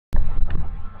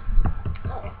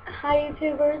Hi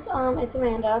YouTubers, it's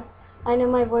Amanda. I know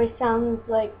my voice sounds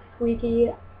like squeaky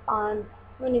on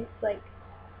when it's like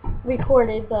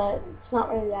recorded, but it's not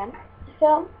really that.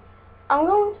 So I'm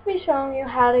going to be showing you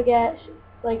how to get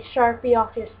like Sharpie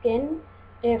off your skin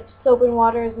if soap and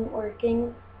water isn't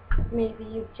working. Maybe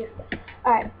you just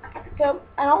alright. So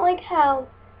I don't like how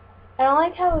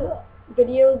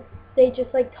videos they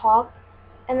just like talk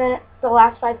and then the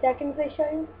last 5 seconds they show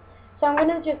you. So I'm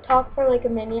gonna just talk for like a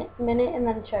minute and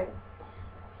then show you.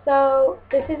 So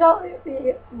this is all.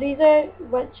 These are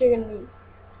what you're gonna need.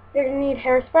 You're gonna need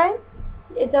hairspray.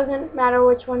 It doesn't matter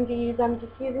which ones you use. I'm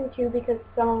just using 2 because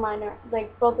some of mine are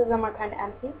like both of them are kind of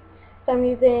empty. So I'm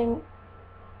using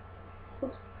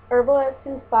Herbal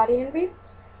Essence Body Envy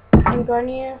and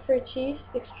Garnier Fructis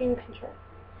Extreme Control.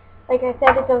 Like I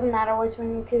said, it doesn't matter which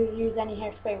one you could use. Any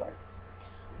hairspray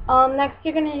works. Next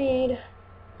you're gonna need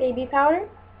baby powder.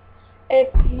 If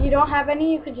you don't have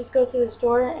any, you could just go to the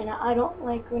store, and I don't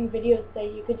like when videos say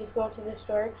you could just go to the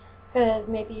store because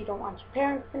maybe you don't want your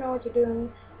parents to know what you're doing,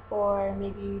 or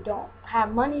maybe you don't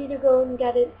have money to go and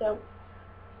get it. So,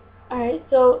 alright,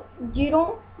 so you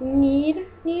don't need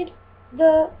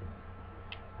the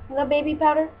baby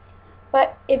powder,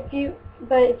 but if you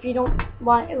don't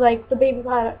want, like, the baby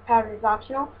powder is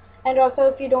optional, and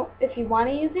also if you want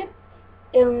to use it,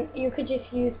 you could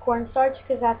just use cornstarch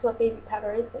because that's what baby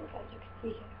powder is, like, as you can see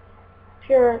here.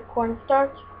 Pure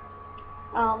cornstarch.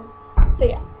 So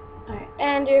yeah. Alright,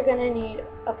 and you're going to need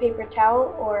a paper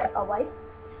towel or a wipe.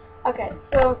 Okay,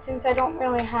 so since I don't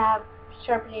really have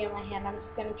Sharpie in my hand, I'm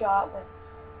just going to draw it with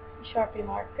a Sharpie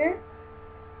marker.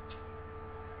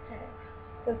 Okay,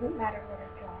 doesn't matter what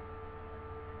I draw.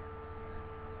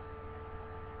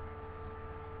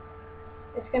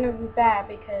 It's going to be bad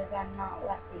because I'm not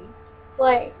lefty.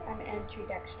 Like, I'm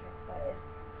ambidextrous, but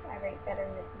I write better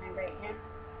with my right hand.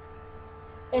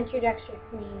 Ambidextrous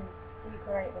means you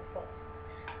can write with both.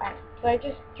 Alright, so I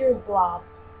just drew a blob.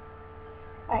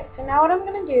 Alright, so now what I'm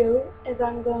going to do is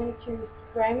I'm going to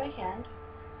spray my hand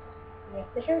with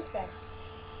the hairspray.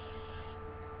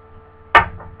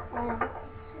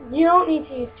 You don't need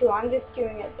to use 2, I'm just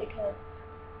doing it because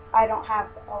I don't have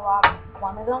a lot of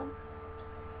one of them.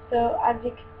 So as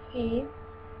you can see,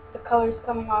 the color's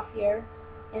coming off here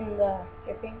in the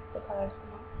dripping, the color's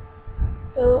coming off.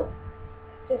 So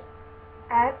just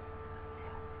add,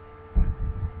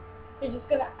 you're just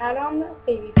going to add on the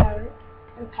baby powder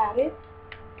and pat it,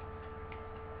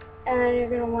 and then you're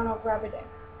going to want to rub it in.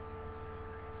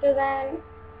 So then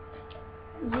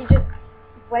you just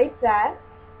wipe that,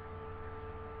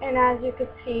 and as you can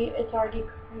see, it's already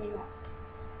coming off.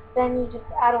 Then you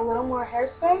just add a little more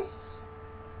hairspray,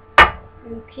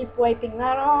 and keep wiping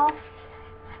that off,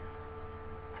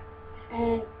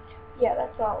 and yeah,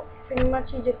 that's all. Pretty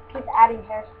much you just keep adding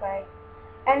hairspray.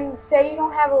 And say you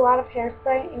don't have a lot of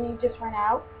hairspray and you just run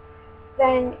out,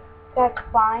 then that's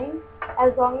fine.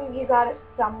 As long as you got it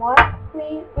somewhat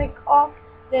clean, like off,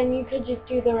 then you could just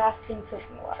do the rest in soap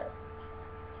and water.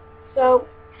 So,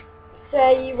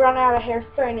 say you run out of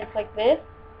hairspray and it's like this,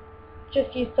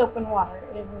 just use soap and water.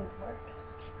 It won't work.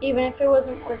 Even if it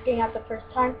wasn't working at the first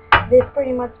time, this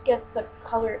pretty much gets the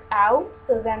color out,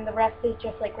 so then the rest is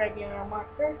just like regular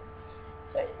marker.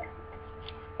 So yeah.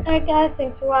 Alright guys,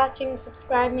 thanks for watching.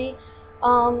 Subscribe me.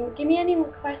 Give me any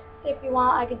requests if you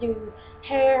want. I could do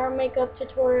hair, makeup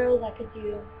tutorials. I could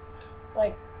do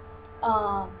like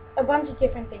a bunch of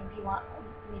different things you want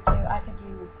me to. I could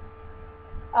do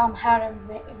how to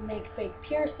make fake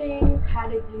piercings, how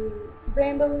to do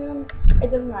brain balloons.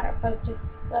 It doesn't matter, but just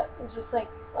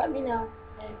let me know.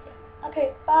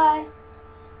 Okay, bye.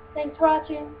 Thanks for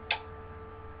watching.